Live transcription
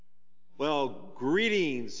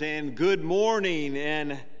Greetings and good morning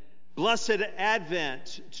and blessed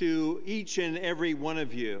Advent to each and every one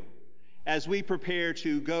of you. As we prepare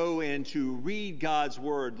to go and to read God's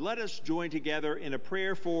Word, let us join together in a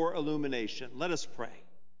prayer for illumination. Let us pray.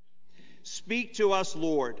 Speak to us,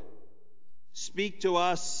 Lord. Speak to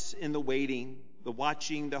us in the waiting, the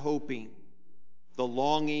watching, the hoping, the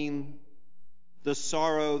longing, the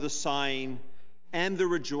sorrow, the sighing, and the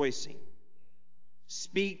rejoicing.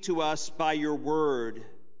 Speak to us by your word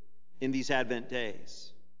in these Advent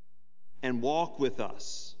days, and walk with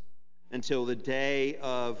us until the day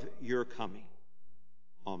of your coming.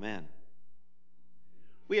 Amen.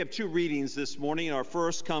 We have two readings this morning. Our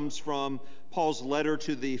first comes from Paul's letter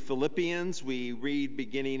to the Philippians. We read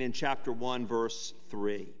beginning in chapter 1, verse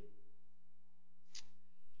 3.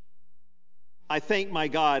 I thank my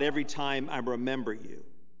God every time I remember you,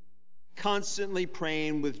 constantly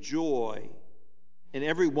praying with joy in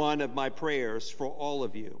every one of my prayers for all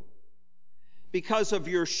of you, because of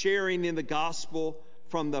your sharing in the gospel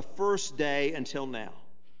from the first day until now.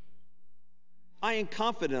 I am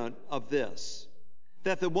confident of this,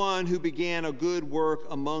 that the one who began a good work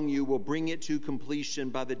among you will bring it to completion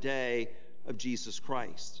by the day of Jesus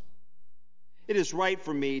Christ. It is right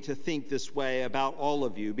for me to think this way about all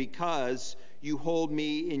of you, because you hold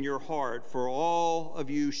me in your heart, for all of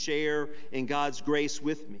you share in God's grace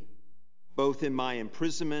with me, both in my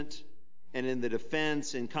imprisonment and in the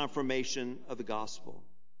defense and confirmation of the gospel.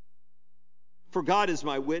 For God is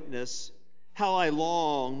my witness, how I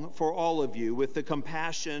long for all of you with the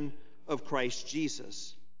compassion of Christ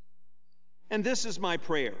Jesus. And this is my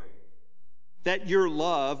prayer, that your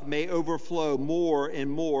love may overflow more and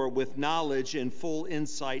more with knowledge and full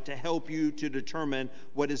insight to help you to determine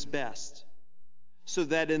what is best, so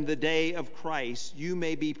that in the day of Christ you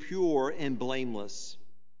may be pure and blameless,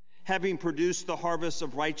 having produced the harvest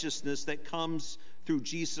of righteousness that comes through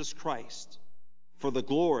Jesus Christ, for the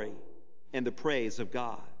glory and the praise of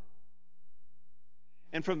God.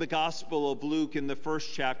 And from the Gospel of Luke in the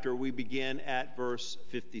first chapter, we begin at verse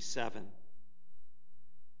 57.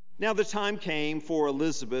 Now the time came for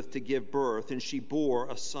Elizabeth to give birth, and she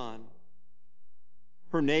bore a son.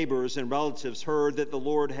 Her neighbors and relatives heard that the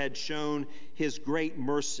Lord had shown his great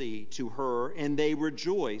mercy to her, and they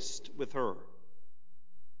rejoiced with her.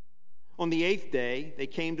 On the 8th day, they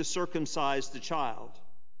came to circumcise the child,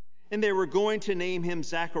 and they were going to name him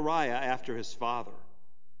Zechariah after his father.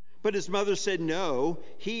 But his mother said, "No,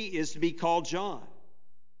 he is to be called John."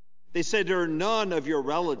 They said to her, "None of your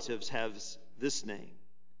relatives has this name."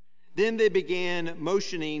 Then they began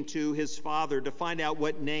motioning to his father to find out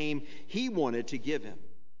what name he wanted to give him.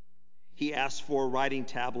 He asked for a writing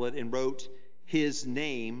tablet and wrote, "His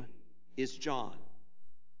name is John."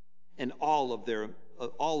 And all of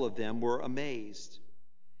them were amazed.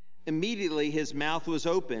 Immediately his mouth was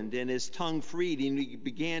opened and his tongue freed, and he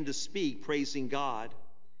began to speak, praising God.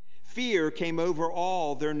 Fear came over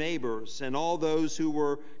all their neighbors and all those who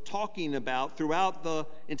were talking about throughout the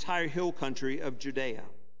entire hill country of Judea.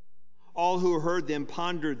 All who heard them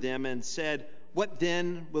pondered them and said, "What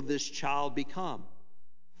then will this child become?"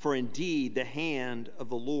 For indeed the hand of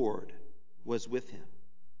the Lord was with him.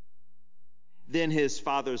 Then his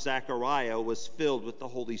father Zechariah was filled with the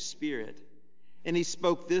Holy Spirit, and he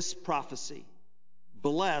spoke this prophecy,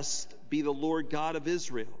 "Blessed be the Lord God of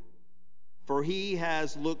Israel, for he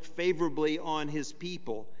has looked favorably on his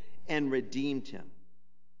people and redeemed him.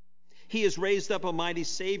 He has raised up a mighty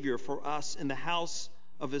Savior for us in the house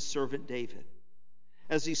of his servant David,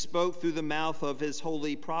 as he spoke through the mouth of his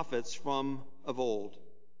holy prophets from of old,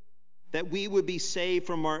 that we would be saved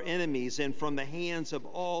from our enemies and from the hands of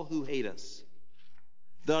all who hate us.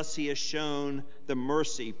 Thus he has shown the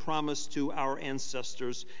mercy promised to our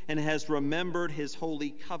ancestors and has remembered his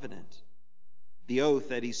holy covenant, the oath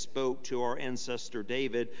that he spoke to our ancestor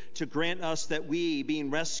David, to grant us that we,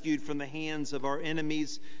 being rescued from the hands of our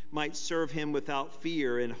enemies, might serve him without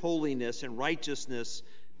fear in holiness and righteousness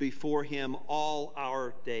before him all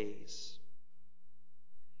our days.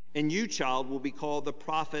 And you, child, will be called the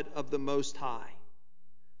prophet of the Most High,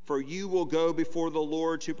 for you will go before the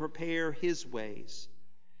Lord to prepare his ways,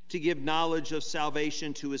 to give knowledge of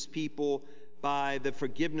salvation to his people by the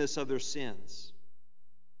forgiveness of their sins.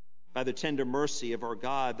 By the tender mercy of our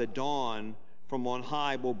God, the dawn from on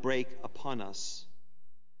high will break upon us,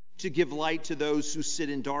 to give light to those who sit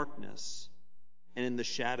in darkness and in the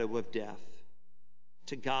shadow of death,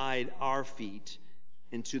 to guide our feet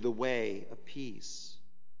into the way of peace."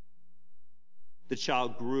 The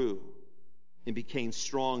child grew and became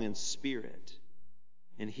strong in spirit,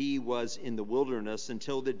 and he was in the wilderness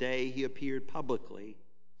until the day he appeared publicly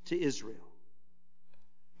to Israel.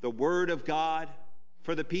 the word of God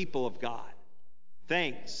for the people of God.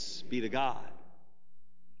 Thanks be to God.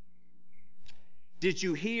 Did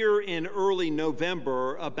you hear in early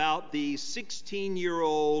November about the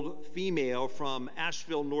 16-year-old female from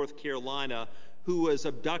Asheville, North Carolina, who was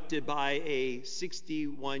abducted by a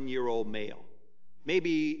 61-year-old male?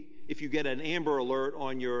 Maybe if you get an Amber Alert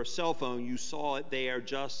on your cell phone, you saw it there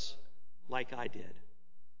just like I did.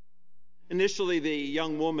 Initially, the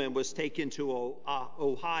young woman was taken to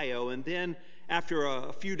Ohio, and then after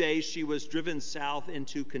a few days, she was driven south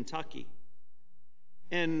into Kentucky.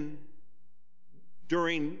 And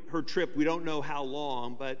during her trip, we don't know how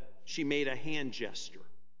long, but she made a hand gesture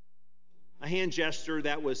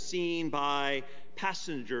that was seen by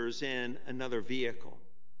passengers in another vehicle.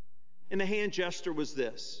 And the hand gesture was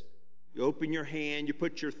this: you open your hand, you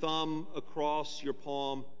put your thumb across your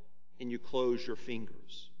palm, and you close your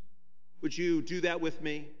fingers. Would you do that with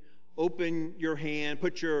me? Open your hand,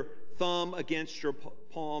 put your thumb against your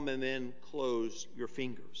palm, and then close your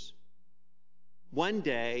fingers. One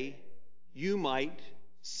day, you might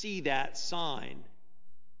see that sign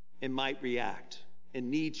and might react and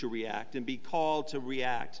need to react and be called to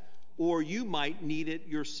react, or you might need it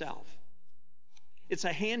yourself. It's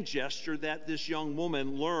a hand gesture that this young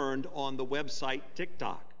woman learned on the website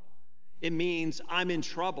TikTok. It means, I'm in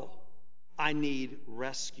trouble. I need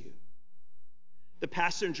rescue. The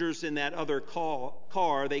passengers in that other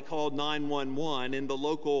car, they called 911, and the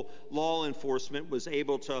local law enforcement was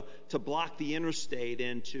able to block the interstate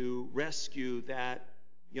and to rescue that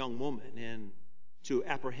young woman and to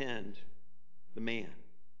apprehend the man.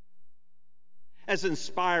 As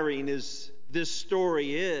inspiring as this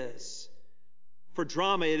story is, for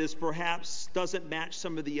drama, it is perhaps doesn't match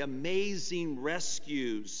some of the amazing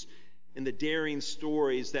rescues and the daring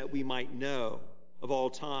stories that we might know of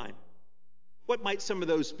all time. What might some of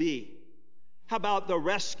those be? How about the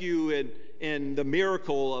rescue and the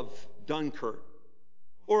miracle of Dunkirk?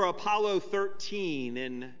 Or Apollo 13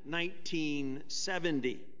 in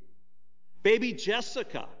 1970? Baby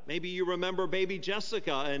Jessica. Maybe you remember Baby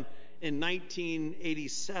Jessica in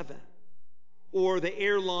 1987. Or the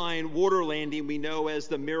airline water landing we know as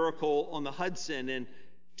the Miracle on the Hudson in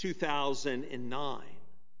 2009.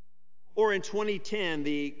 Or in 2010,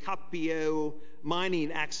 the Capio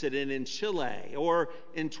mining accident in Chile. Or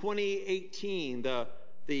in 2018,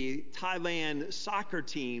 the Thailand soccer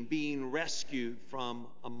team being rescued from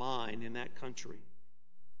a mine in that country.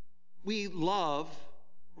 We love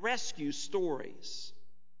rescue stories.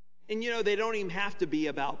 And they don't even have to be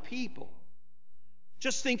about people.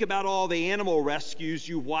 Just think about all the animal rescues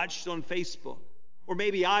you watched on Facebook. Or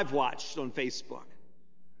maybe I've watched on Facebook.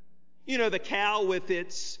 The cow with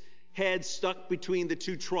its head stuck between the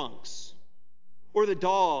two trunks. Or the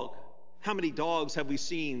dog. How many dogs have we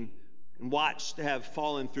seen and watched have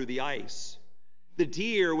fallen through the ice? The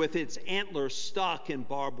deer with its antlers stuck in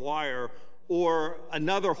barbed wire. Or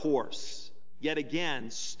another horse, yet again,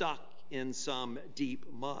 stuck in some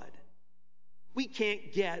deep mud. We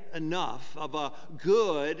can't get enough of a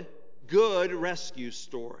good rescue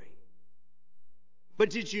story. But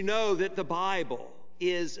did you know that the Bible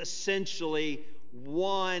is essentially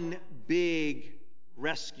one big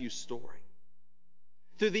rescue story?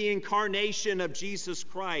 Through the incarnation of Jesus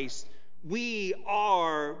Christ, we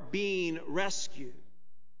are being rescued.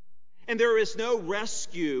 And there is no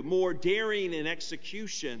rescue more daring in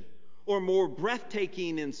execution, or more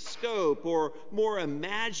breathtaking in scope, or more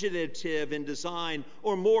imaginative in design,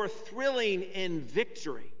 or more thrilling in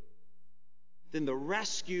victory than the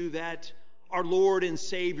rescue that our Lord and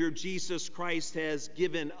Savior Jesus Christ has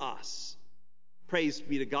given us. Praise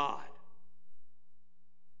be to God.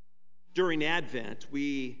 During Advent,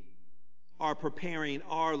 we are preparing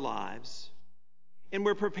our lives, and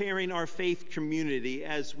we're preparing our faith community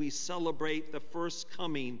as we celebrate the first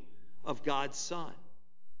coming of God's Son,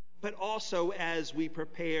 but also as we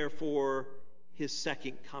prepare for his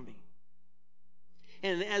second coming.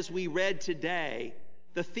 And as we read today,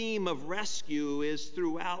 the theme of rescue is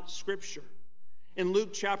throughout Scripture. In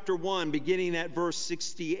Luke chapter 1, beginning at verse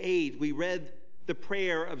 68, we read the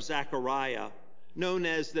prayer of Zechariah, known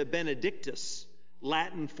as the Benedictus,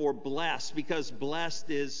 Latin for blessed, because blessed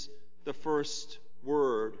is the first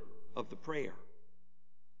word of the prayer.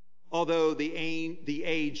 Although the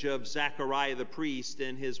age of Zechariah the priest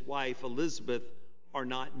and his wife Elizabeth are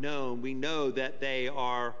not known, we know that they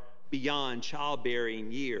are beyond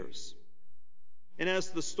childbearing years. And as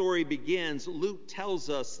the story begins, Luke tells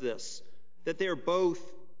us this, that they're both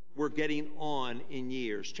were getting on in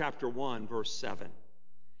years. Chapter 1, verse 7.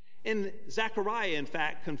 And Zechariah, in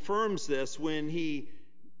fact, confirms this when he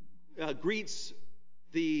greets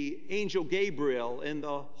the angel Gabriel in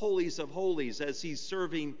the holies of holies as he's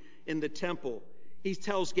serving in the temple. He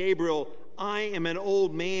tells Gabriel, I am an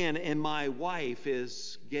old man and my wife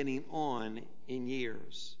is getting on in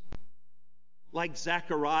years. Like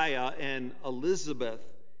Zechariah and Elizabeth,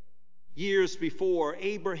 years before,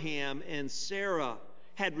 Abraham and Sarah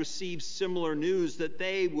had received similar news that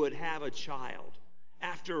they would have a child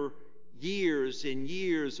after years and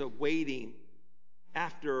years of waiting,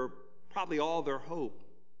 after probably all their hope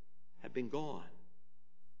had been gone.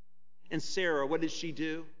 And Sarah, what did she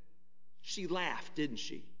do? She laughed, didn't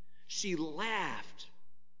she? She laughed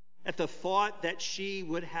at the thought that she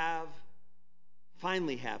would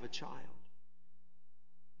finally have a child.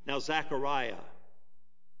 Now, Zechariah,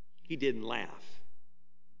 he didn't laugh.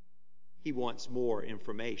 He wants more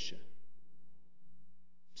information.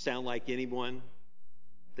 Sound like anyone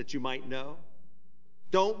that you might know?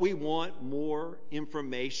 Don't we want more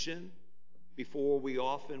information before we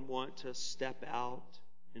often want to step out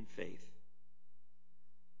in faith?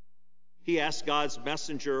 He asked God's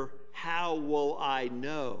messenger, how will I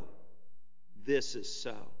know this is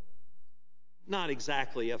so? Not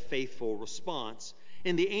exactly a faithful response.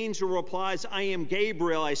 And the angel replies, I am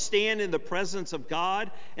Gabriel. I stand in the presence of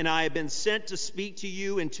God, and I have been sent to speak to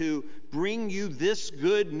you and to bring you this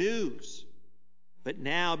good news. But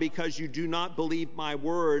now, because you do not believe my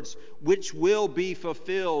words, which will be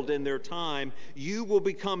fulfilled in their time, you will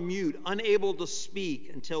become mute, unable to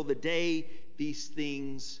speak until the day these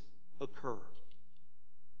things occur.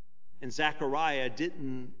 And Zechariah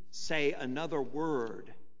didn't say another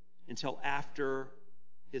word until after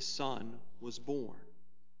his son was born.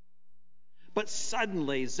 But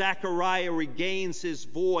suddenly, Zechariah regains his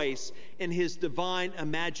voice and his divine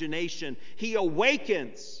imagination. He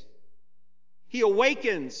awakens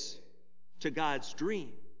to God's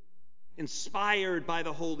dream, inspired by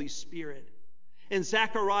the Holy Spirit. And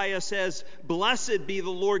Zechariah says, Blessed be the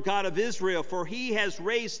Lord God of Israel, for he has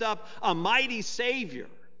raised up a mighty Savior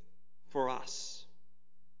for us.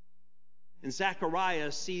 And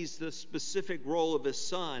Zechariah sees the specific role of his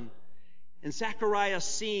son. And Zechariah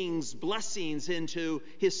sings blessings into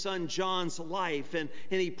his son John's life. And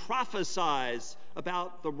he prophesies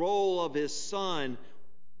about the role of his son,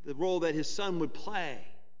 the role that his son would play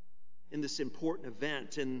in this important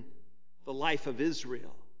event in the life of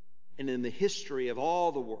Israel and in the history of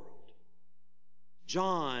all the world.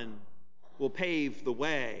 John will pave the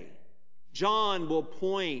way. John will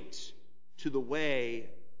point to the way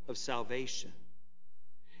of salvation.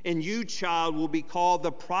 And you, child, will be called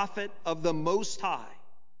the prophet of the Most High,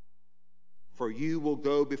 for you will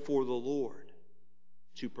go before the Lord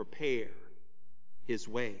to prepare his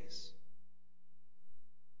ways.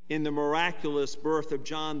 In the miraculous birth of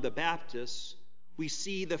John the Baptist, we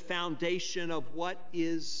see the foundation of what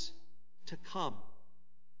is to come.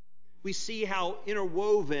 We see how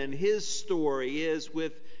interwoven his story is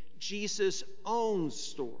with Jesus' own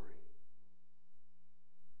story.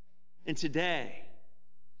 And today,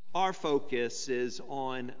 our focus is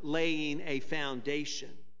on laying a foundation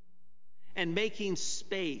and making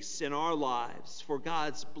space in our lives for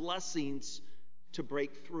God's blessings to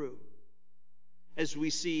break through. As we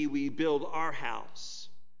see, we build our house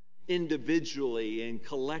individually and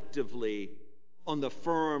collectively on the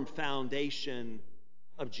firm foundation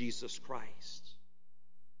of Jesus Christ.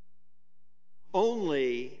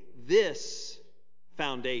 Only this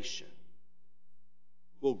foundation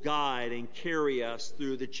will guide and carry us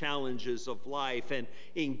through the challenges of life and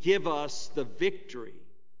give us the victory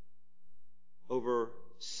over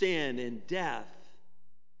sin and death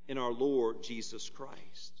in our Lord Jesus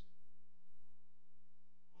Christ.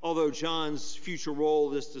 Although John's future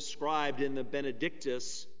role is described in the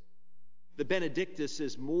Benedictus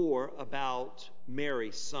is more about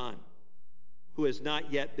Mary's son, who has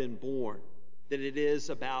not yet been born, than it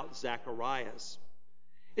is about Zacharias.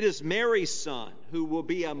 It is Mary's son who will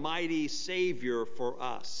be a mighty Savior for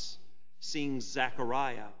us, sings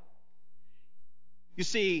Zechariah. You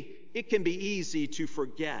see, it can be easy to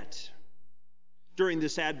forget during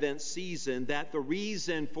this Advent season that the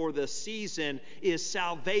reason for the season is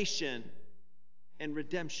salvation and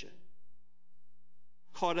redemption.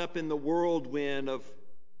 Caught up in the whirlwind of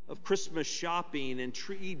Christmas shopping and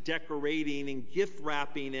tree decorating and gift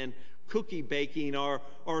wrapping and cookie baking,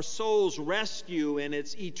 our soul's rescue and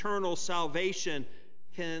its eternal salvation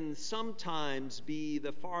can sometimes be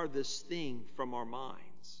the farthest thing from our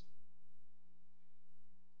minds.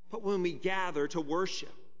 But when we gather to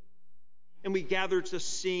worship and we gather to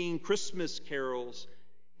sing Christmas carols,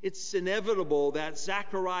 it's inevitable that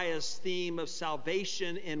Zechariah's theme of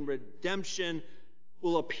salvation and redemption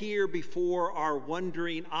will appear before our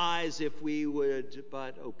wondering eyes if we would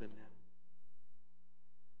but open them.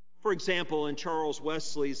 For example, in Charles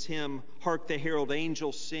Wesley's hymn, Hark the Herald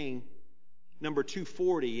Angels Sing, number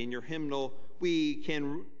 240 in your hymnal, we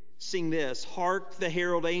can sing this: Hark the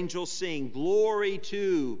herald angels sing, glory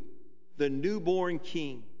to the newborn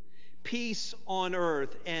King, peace on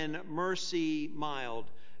earth and mercy mild,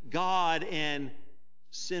 God and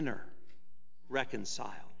sinner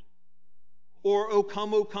reconciled. Or O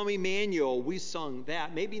come, Emmanuel, we sung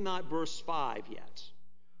that, maybe not verse 5 yet.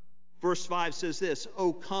 Verse 5 says this: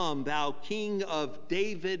 O come, thou King of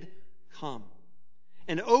David, come,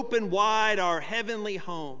 and open wide our heavenly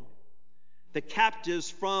home, the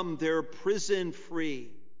captives from their prison free.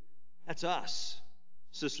 That's us,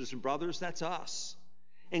 sisters and brothers, that's us.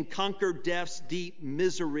 And conquer death's deep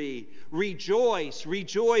misery. Rejoice,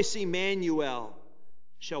 rejoice, Emmanuel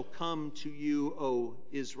shall come to you, O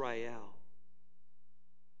Israel.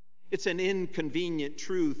 It's an inconvenient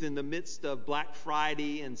truth in the midst of Black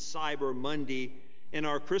Friday and Cyber Monday and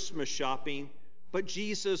our Christmas shopping, but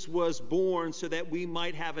Jesus was born so that we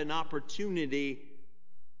might have an opportunity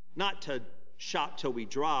not to shop till we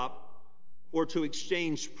drop, or to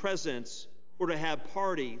exchange presents, or to have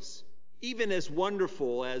parties, even as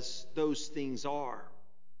wonderful as those things are.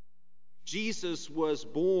 Jesus was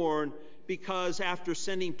born because after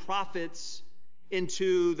sending prophets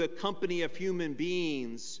into the company of human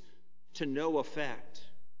beings to no effect,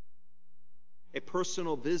 a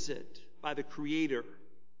personal visit by the Creator,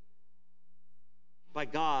 by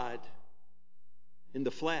God in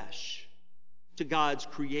the flesh, to God's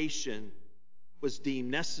creation was deemed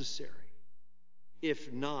necessary,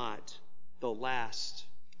 if not the last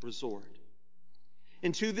resort.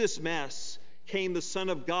 And to this mess came the Son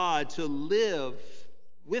of God to live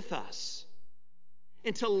with us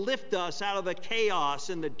and to lift us out of the chaos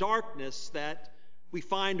and the darkness that we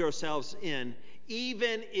find ourselves in,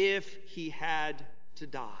 even if he had to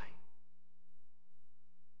die.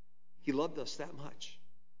 He loved us that much.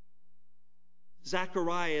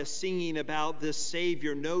 Zechariah, singing about this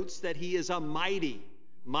Savior, notes that he is a mighty,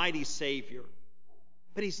 mighty Savior.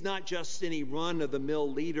 But he's not just any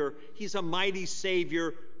run-of-the-mill leader. He's a mighty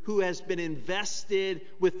Savior who has been invested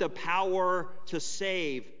with the power to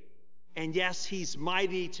save. And yes, he's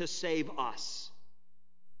mighty to save us.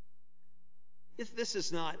 This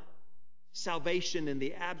is not salvation in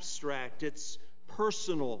the abstract. It's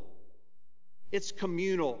personal. It's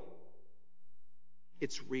communal.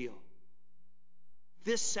 It's real.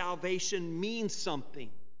 This salvation means something.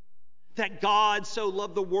 That God so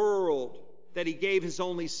loved the world that he gave his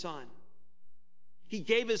only Son. He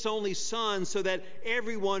gave his only Son so that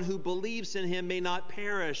everyone who believes in him may not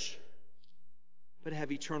perish, but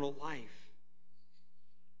have eternal life.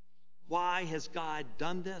 Why has God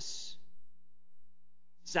done this?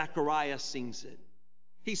 Zechariah sings it.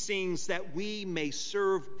 He sings that we may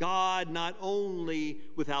serve God not only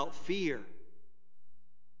without fear,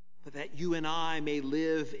 but that you and I may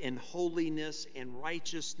live in holiness and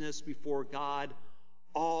righteousness before God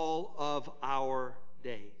all of our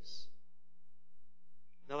days.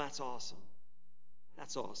 Now that's awesome.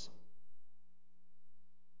 That's awesome.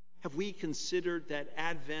 Have we considered that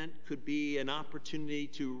Advent could be an opportunity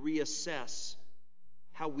to reassess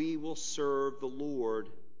how we will serve the Lord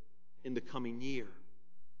in the coming year?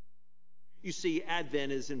 You see,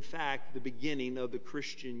 Advent is in fact the beginning of the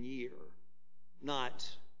Christian year, not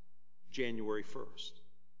January 1st.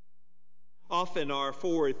 Often our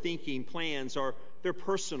forward-thinking plans they're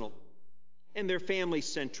personal and they're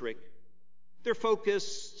family-centric. They're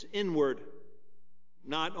focused inward,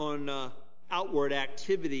 not on outward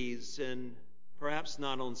activities and perhaps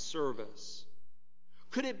not on service.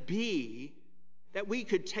 Could it be that we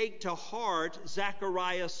could take to heart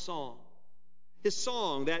Zechariah's song, his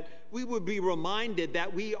song, that we would be reminded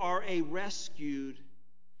that we are a rescued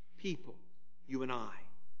people, you and I?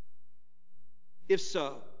 If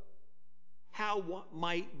so, how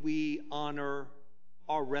might we honor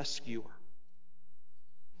our rescuer?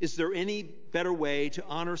 Is there any better way to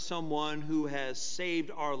honor someone who has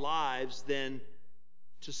saved our lives than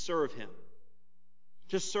to serve him?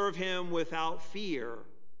 To serve him without fear,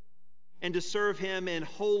 and to serve him in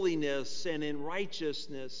holiness and in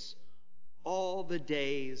righteousness all the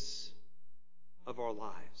days of our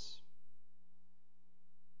lives.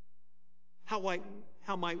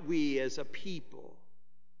 How might we as a people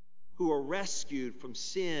who are rescued from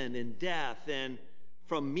sin and death and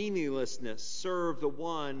from meaninglessness serve the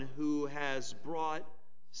one who has brought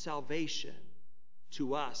salvation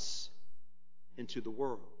to us and to the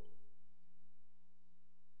world?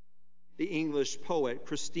 The English poet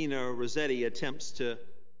Christina Rossetti attempts to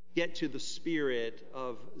get to the spirit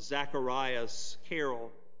of Zechariah's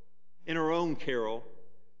carol, in our own carol,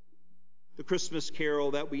 the Christmas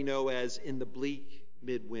carol that we know as In the Bleak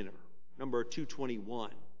Midwinter, number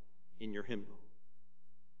 221 in your hymnal.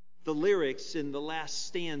 The lyrics in the last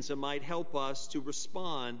stanza might help us to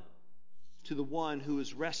respond to the one who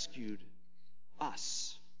has rescued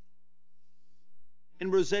us. In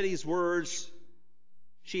Rossetti's words,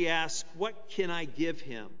 she asks, "What can I give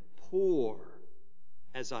him, poor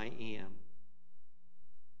as I am?"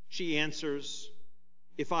 She answers,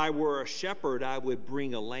 "If I were a shepherd, I would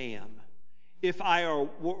bring a lamb. If I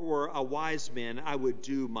were a wise man, I would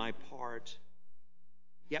do my part.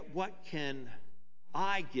 Yet what can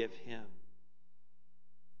I give him?"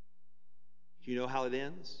 Do you know how it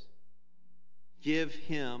ends? "Give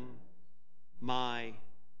him my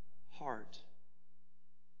heart."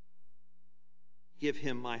 Give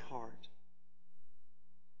him my heart.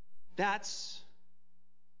 That's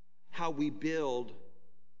how we build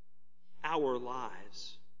our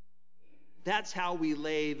lives. That's how we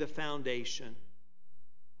lay the foundation,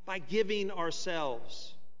 by giving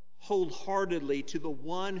ourselves wholeheartedly to the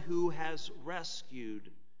one who has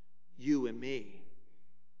rescued you and me.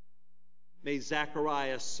 May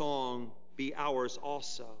Zechariah's song be ours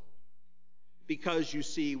also, because you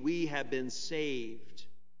see, we have been saved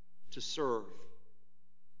to serve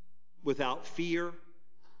without fear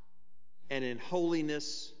and in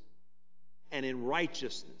holiness and in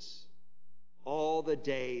righteousness all the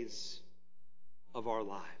days of our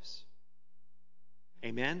lives.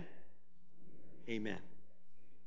 Amen? Amen.